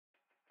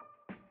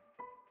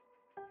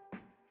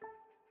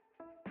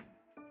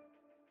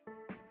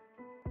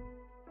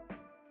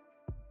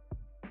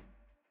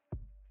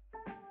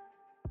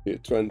Okay,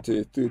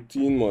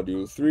 2013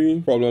 module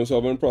 3. Problem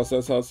solving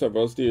process has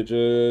several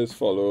stages,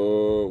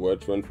 follow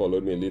which when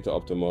followed may lead to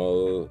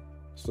optimal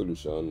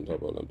solution to a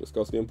problem.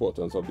 Discuss the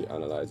importance of the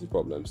analyze the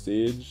problem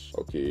stage.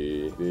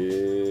 Okay,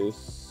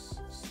 this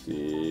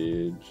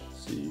stage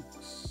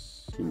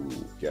seeks to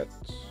get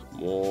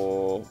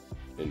more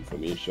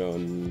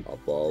information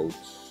about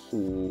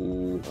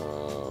who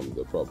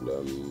the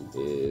problem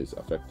is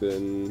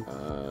affecting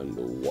and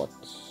what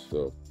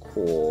the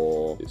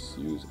core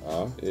issues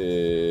are.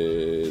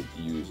 It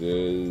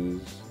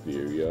uses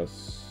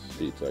various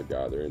data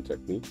gathering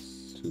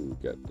techniques to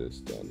get this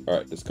done. All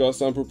right,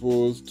 discuss and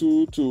propose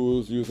 2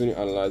 tools using the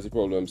analyze the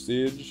problem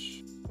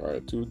stage. All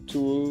right, 2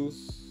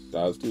 tools.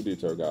 That's 2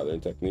 data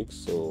gathering techniques.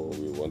 So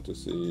we want to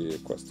say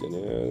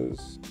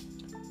questionnaires.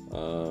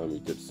 We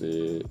could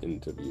say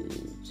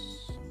interviews.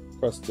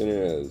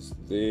 Questionnaires,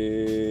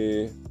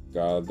 they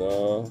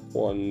gather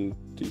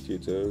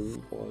quantitative,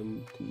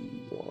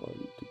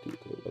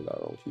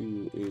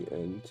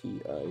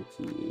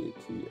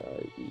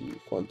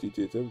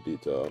 quantitative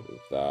data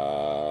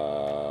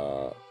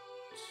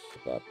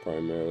that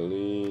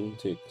primarily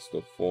takes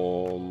the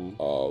form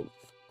of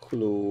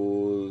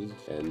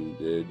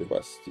closed-ended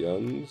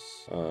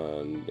questions,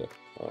 and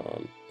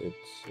it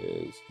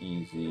is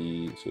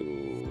easy to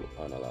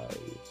analyze.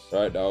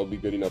 Right, that will be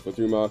good enough for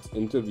 3 marks.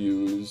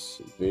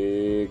 Interviews,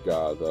 they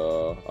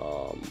gather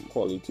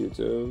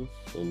qualitative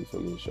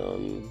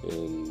information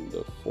in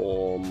the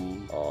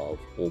form of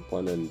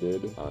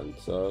open-ended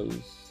answers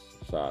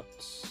that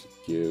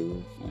give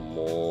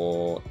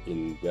more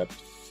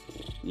in-depth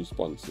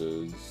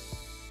responses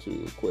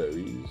to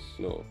queries,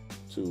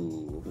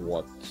 to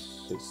what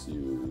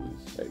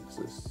issues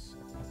exist.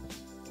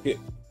 Okay.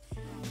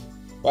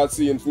 Let's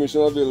see,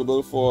 information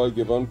available for a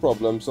given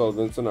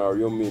problem-solving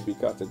scenario may be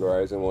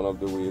categorized in one of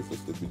the ways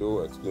listed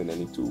below. Explain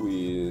any 2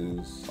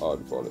 ways are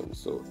the following.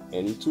 So,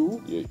 any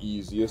 2, the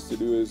easiest to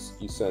do is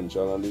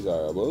essential and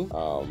desirable.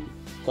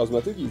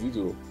 Cosmetic, easy to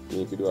do.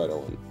 You can do either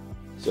one.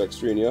 So,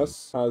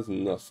 extraneous has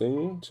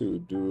nothing to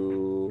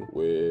do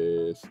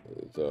with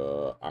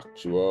the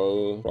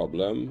actual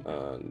problem,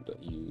 and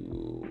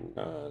you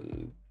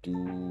can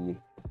do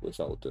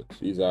without it.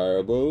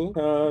 Desirable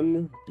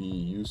can be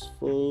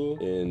useful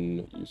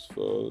in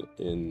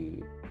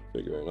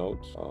figuring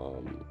out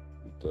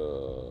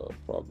the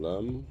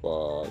problem,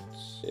 but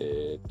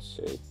it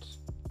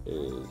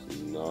is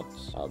not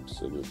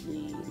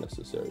absolutely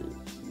necessary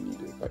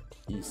needed. Right.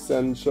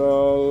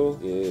 Essential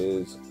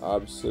is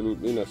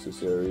absolutely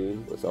necessary.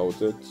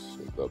 Without it,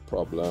 the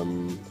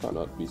problem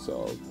cannot be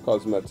solved.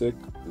 Cosmetic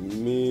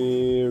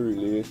may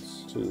relate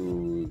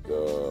to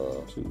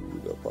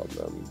the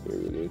problem,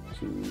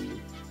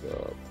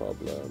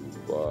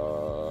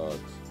 but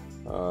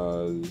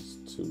has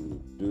to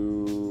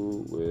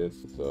do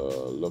with the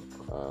look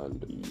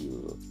and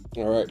feel.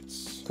 Alright,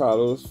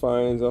 Carlos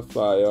finds a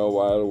flyer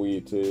while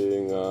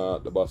waiting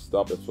at the bus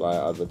stop. The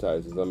flyer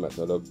advertises a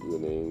method of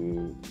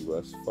earning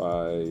US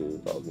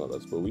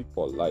 $5,000 per week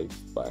for life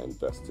by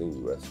investing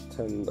US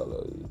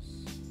 $10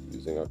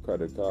 using a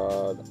credit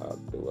card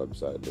at the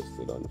website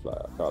listed on the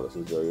flyer. Carlos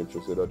is very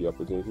interested in the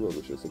opportunity but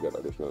wishes to get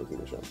additional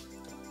information.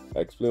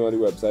 Explain why the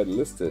website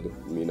listed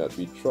may not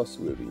be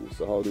trustworthy.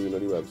 So how do we know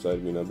the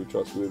website may not be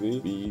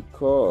trustworthy?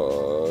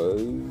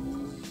 Because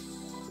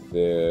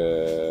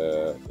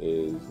there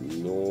is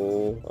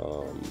no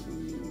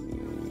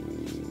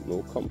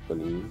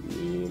company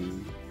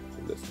name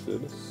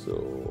listed, so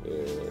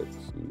it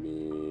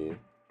may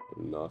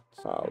not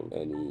have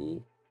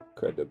any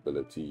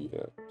credibility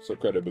here. So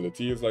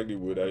credibility is like the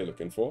word that you're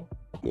looking for.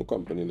 No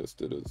company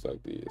listed is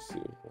like the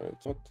issue, right?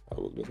 I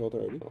worked this out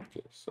already.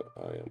 Okay, so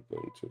I am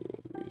going to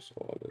erase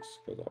all this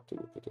because I have to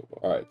work it over.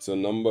 Alright, so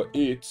number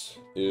 8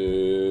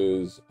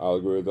 is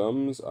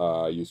algorithms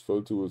are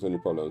useful tools in the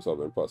problem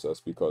solving process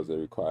because they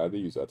require the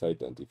user to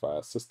identify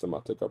a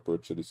systematic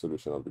approach to the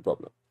solution of the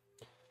problem.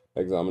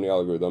 Examine the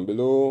algorithm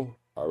below.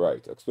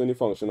 Alright, explain the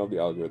function of the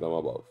algorithm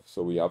above.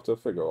 So we have to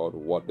figure out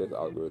what this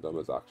algorithm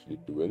is actually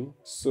doing.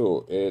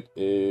 So it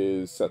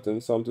is setting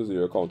sum to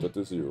 0, counter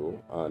to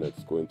 0, and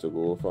it's going to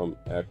go from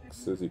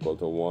x is equal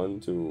to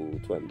 1 to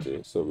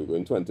 20. So we're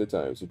going 20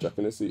 times. We're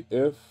checking to see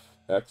if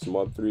x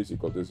mod 3 is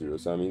equal to 0.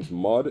 So that means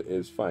mod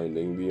is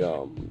finding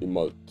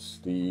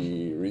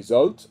the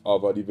result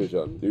of a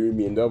division, the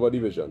remainder of a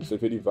division. So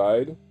if you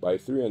divide by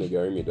 3 and you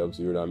get a remainder of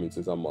 0, that means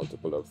it's a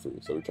multiple of 3.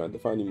 So we're trying to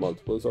find the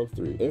multiples of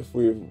 3. If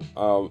we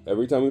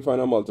every time we find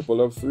a multiple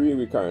of 3,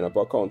 we're carrying up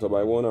our counter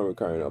by 1 and we're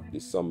carrying up the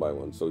sum by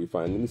 1. So we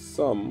find the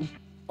sum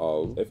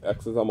of, if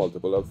x is a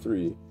multiple of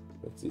 3,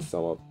 it's the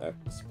sum of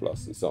x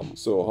plus the sum.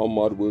 So how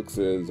mod works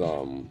is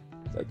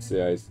let's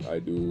say I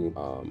do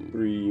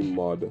 3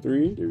 mod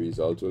 3, the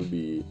result will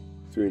be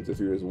 3 into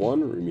 3 is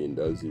 1,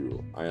 remainder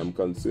 0. I am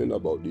concerned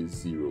about this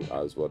 0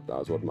 as what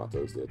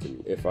matters there to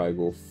me. If I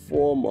go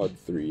 4 mod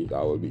 3,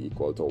 that will be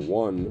equal to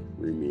 1,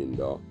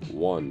 remainder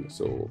 1.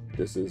 So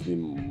this is the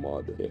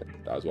mod here.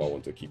 That's why I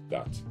want to keep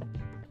that.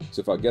 So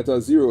if I get a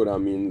 0, that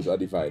means I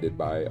divided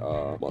by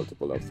a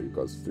multiple of 3,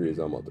 because 3 is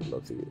a multiple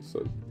of 3.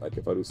 So like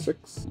if I do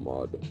 6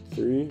 mod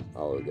 3, I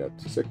will get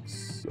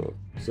 6. No,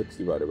 6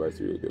 divided by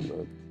 3 will give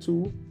me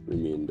 2,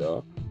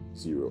 remainder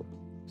 0.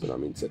 So that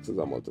means 6 is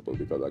a multiple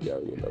because I get a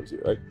remainder of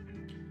 0, right?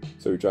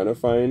 So we're trying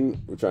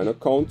to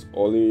count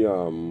all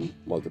the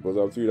multiples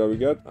of 3 that we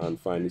get and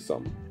find the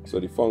sum. So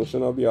the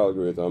function of the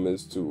algorithm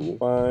is to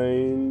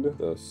find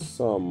the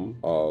sum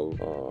of,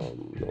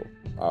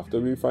 after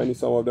we find the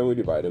sum of them, we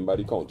divide them by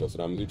the counter. So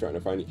that means we're trying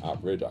to find the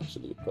average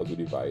actually, because we're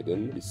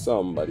dividing the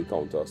sum by the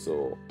counter.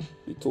 So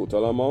the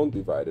total amount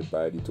divided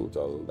by the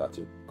total that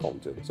you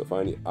counted. So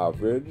find the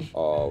average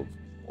of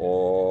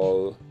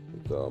all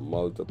the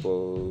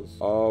multiples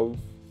of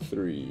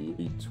 3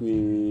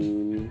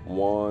 between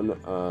 1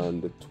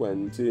 and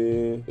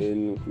 20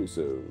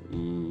 inclusive.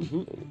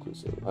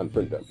 Inclusive. And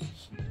print them.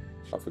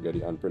 I forget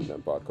the unprint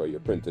them part, because you're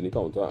printing the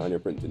counter and you're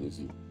printing the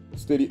Z.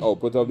 Still the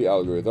output of the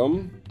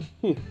algorithm.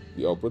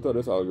 The output of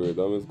this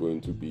algorithm is going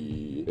to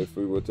be, if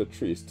we were to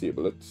trace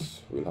table it,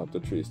 we'll have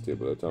to trace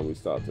table it, and we're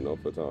starting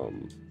off with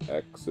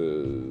x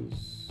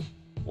is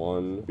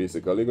 1.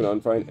 Basically, we're going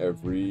to find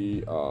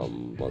every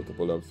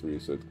multiple of 3.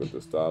 So it's going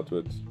to start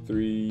with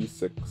 3,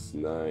 6,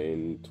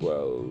 9,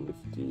 12,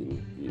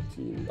 15,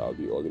 18. That'll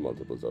be all the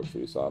multiples of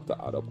 3. So I have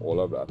to add up all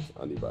of that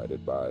and divide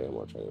it by how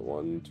much?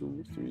 1,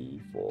 2,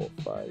 3, 4,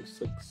 5,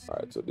 6.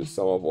 Alright, so the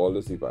sum of all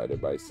is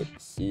divided by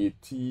 6.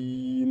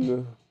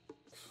 18.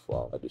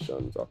 Wow,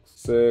 addition sucks.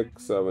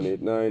 6, 7,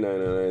 8, 9, 9, 9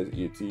 is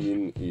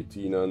 18.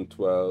 18 and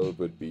 12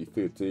 would be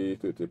 30.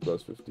 30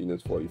 plus 15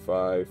 is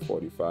 45.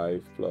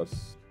 45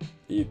 plus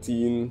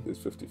 18 is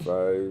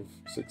 55,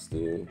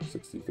 60,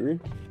 63.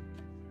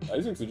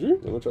 Are 63?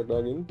 Let me check that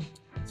again.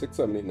 6,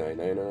 7, 8, 9,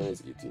 9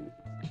 is 18.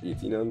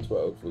 18 and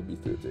 12 will be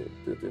 30.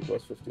 30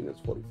 plus 15 is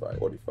 45.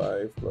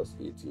 45 plus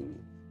 18,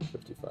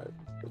 55.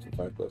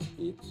 55 plus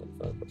 8,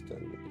 55 plus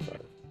 10,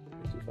 55.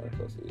 55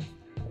 plus 8.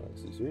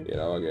 63. Yeah,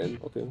 now again.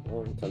 Okay,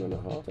 10 and a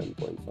half,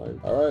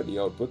 10.5. Alright, the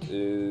output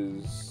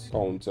is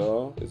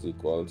counter is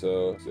equal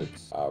to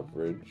 6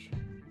 average.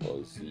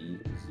 Or Z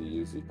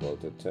is equal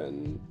to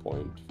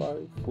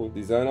 10.5. Cool.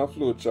 Design a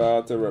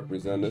flowchart to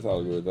represent this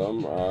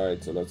algorithm.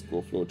 Alright, so let's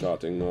go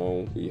flowcharting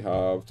now. We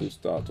have to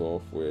start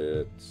off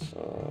with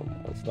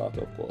a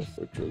startup cost,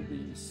 which will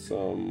be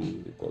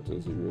sum equal to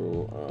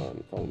 0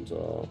 and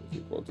counter is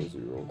equal to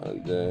 0.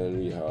 And then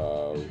we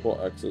have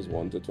for x is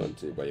 1 to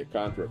 20, but you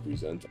can't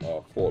represent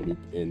a for loop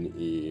in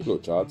a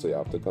flowchart, so you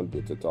have to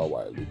convert it to a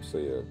while loop. So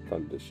your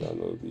condition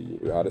will be,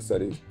 we had to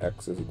set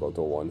x is equal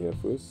to 1 here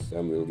first,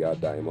 then we'll get a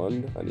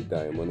diamond. And the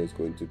diamond is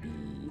going to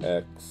be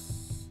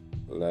x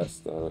less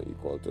than or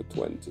equal to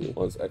 20.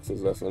 Once x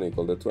is less than or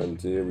equal to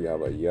 20, we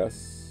have a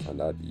yes, and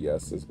that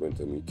yes is going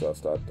to meet us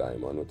that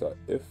diamond with a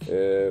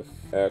if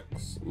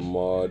x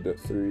mod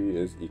 3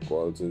 is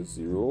equal to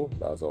 0.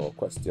 That's our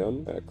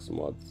question. X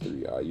mod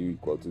 3, are you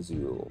equal to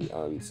 0? The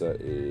answer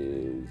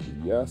is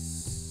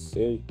yes.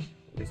 Hey,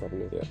 what's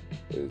happening here?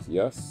 Is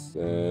yes.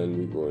 Then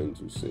we're going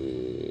to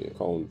say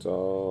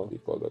counter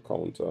equal to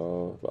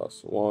counter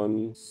plus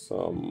 1,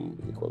 sum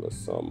equal to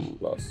sum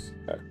plus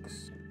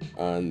x.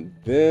 And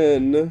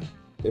then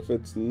if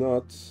it's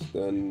not,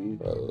 then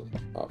well,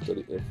 after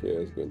the if here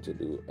is going to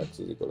do x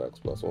is equal to x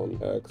plus 1,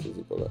 x is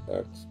equal to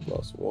x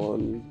plus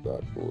 1.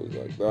 That goes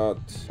like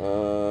that.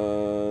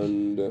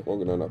 And what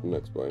gonna happen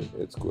next point?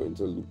 It's going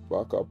to loop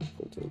back up.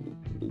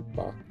 Loop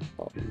back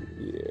up.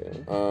 Yeah.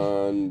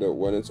 And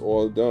when it's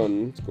all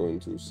done, it's going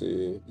to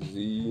say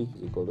z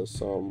is equal to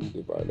sum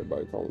divided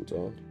by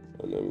counter.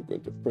 And then we're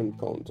going to print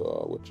counter,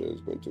 which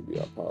is going to be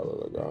a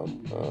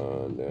parallelogram.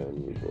 And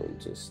then we're going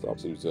to stop.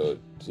 Seems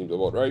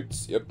about right.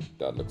 Yep,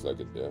 that looks like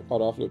it there. How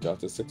the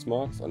flowchart is 6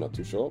 marks. I'm not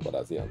too sure, but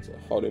that's the answer.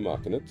 How they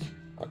marking it,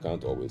 I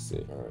can't always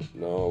say. Alright,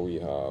 now we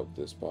have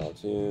this part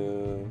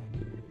here.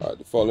 Alright,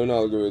 the following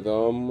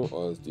algorithm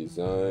was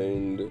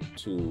designed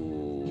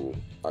to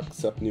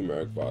accept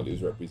numeric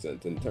values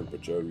representing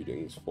temperature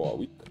readings for a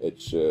week. It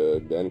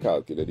should then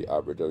calculate the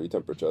average of the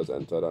temperatures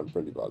entered and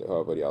print the value.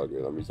 However, the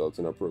algorithm results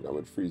in a program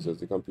which freezes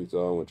the computer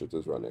on which it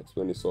is running.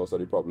 Explain the source of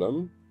the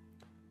problem.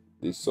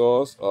 The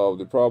source of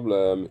the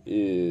problem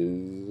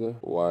is,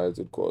 why is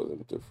it causing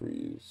it to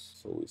freeze?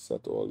 So we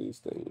set all these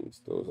things.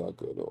 Those are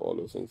good. All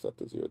those things set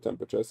to 0.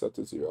 Temperature is set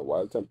to 0.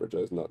 While temperature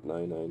is not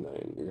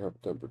 999, we have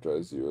temperature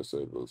is 0, so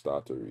it will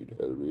start to read.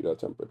 It'll read a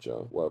temperature.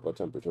 Whatever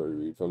temperature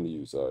we read from the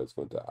user, it's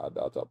going to add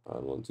that up.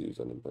 And once the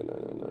user input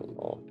 999,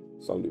 or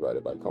sum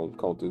divided by count.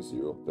 Count is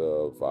 0.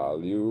 The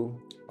value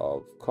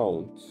of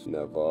count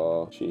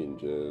never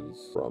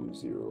changes from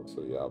 0.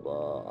 So you have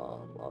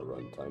a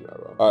runtime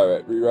error.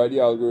 Alright, rewrite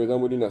the algorithm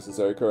algorithm with the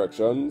necessary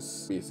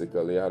corrections.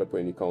 Basically, I had to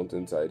put any count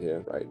inside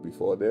here. Right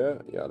before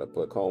there, you had to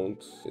put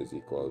count is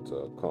equal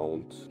to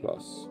count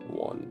plus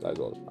 1. That's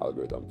all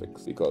algorithm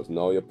fix. Because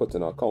now you're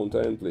putting a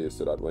counter in place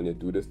so that when you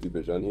do this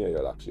division here,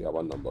 you'll actually have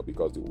a number,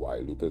 because the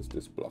while loop is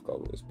this block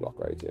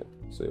right here.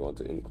 So you want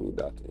to include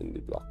that in the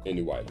block, in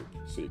the while loop,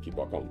 so you keep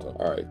a counter.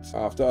 Alright,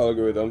 after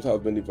algorithms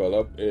have been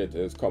developed, it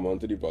is common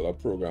to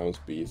develop programs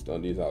based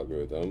on these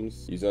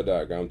algorithms. These are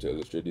diagrams to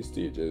illustrate the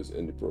stages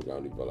in the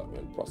program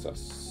development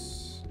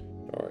process.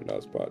 Alright,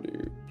 that's part of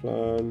the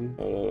plan.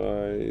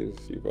 Analyze,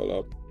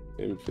 develop,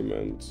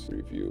 implement,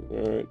 review.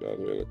 Alright, that's what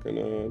we're looking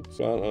at.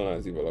 Plan,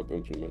 analyze, develop,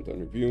 implement,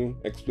 and review.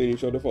 Explain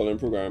each of the following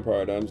programming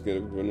paradigms.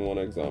 Given one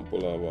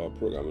example of a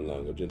programming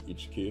language in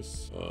each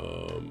case.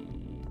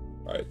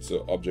 Right,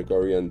 so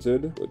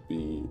object-oriented would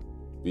be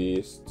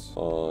based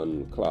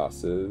on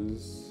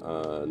classes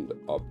and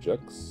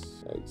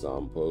objects.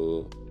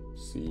 Example,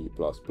 C++.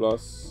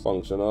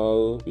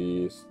 Functional,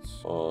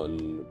 based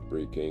on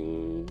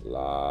breaking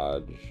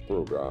large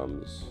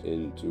programs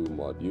into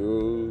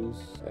modules.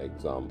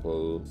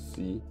 Example,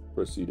 C.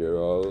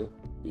 Procedural,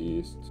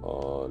 based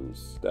on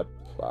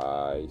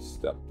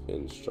step-by-step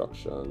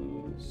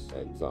instructions.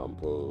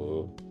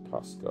 Example,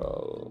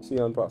 Pascal. C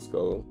and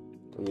Pascal.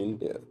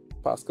 Yeah.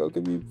 Pascal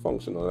could be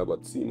functional,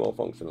 but C more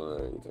functional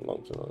than anything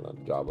functional,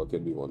 and Java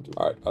could be one too.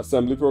 Alright,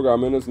 assembly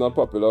programming is not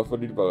popular for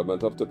the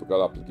development of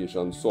typical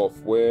application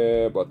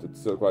software, but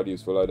it's still quite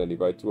useful to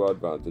identify two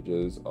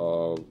advantages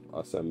of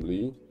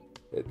assembly.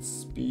 It's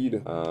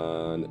speed,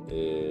 and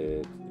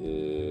it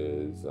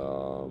is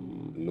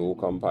no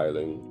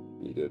compiling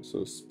needed.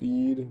 So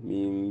speed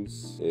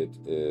means it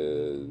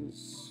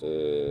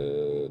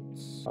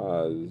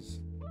has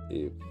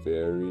a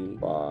very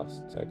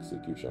fast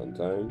execution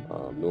time.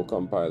 No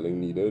compiling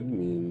needed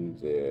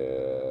means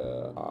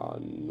there are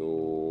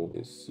no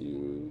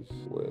issues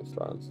with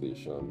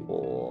translation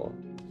for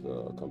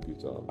the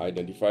computer.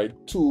 Identified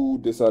two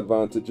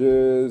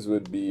disadvantages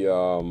would be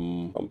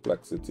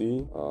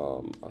complexity.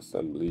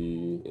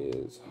 Assembly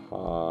is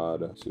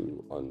hard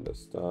to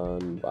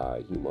understand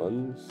by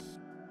humans.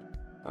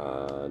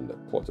 And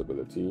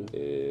portability,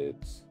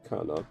 it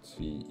cannot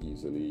be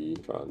easily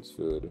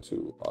transferred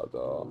to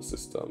other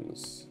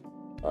systems.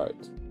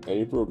 Alright,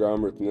 any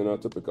program written in a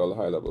typical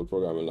high-level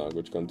programming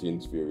language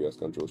contains various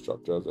control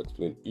structures.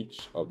 Explain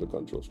each of the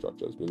control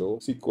structures below.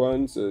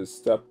 Sequence is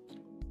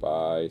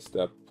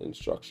step-by-step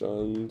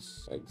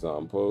instructions.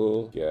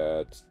 Example,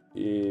 get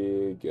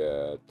A,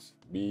 get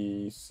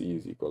B, C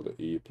is equal to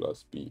A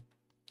plus B.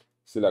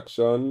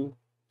 Selection,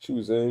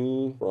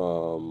 choosing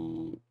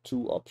from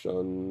two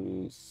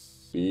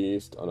options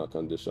based on a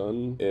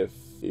condition. If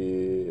A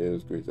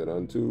is greater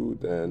than 2,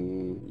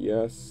 then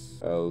yes,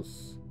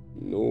 else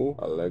no.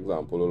 An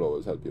example will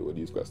always help you with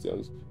these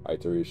questions.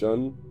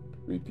 Iteration,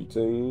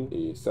 repeating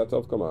a set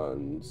of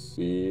commands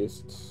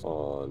based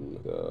on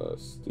the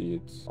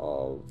state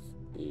of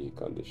a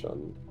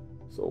condition.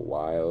 So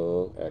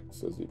while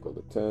x is equal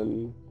to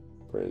 10,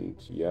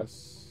 print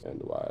yes, and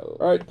while.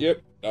 Alright,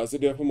 yep, that's it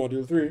there for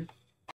module 3.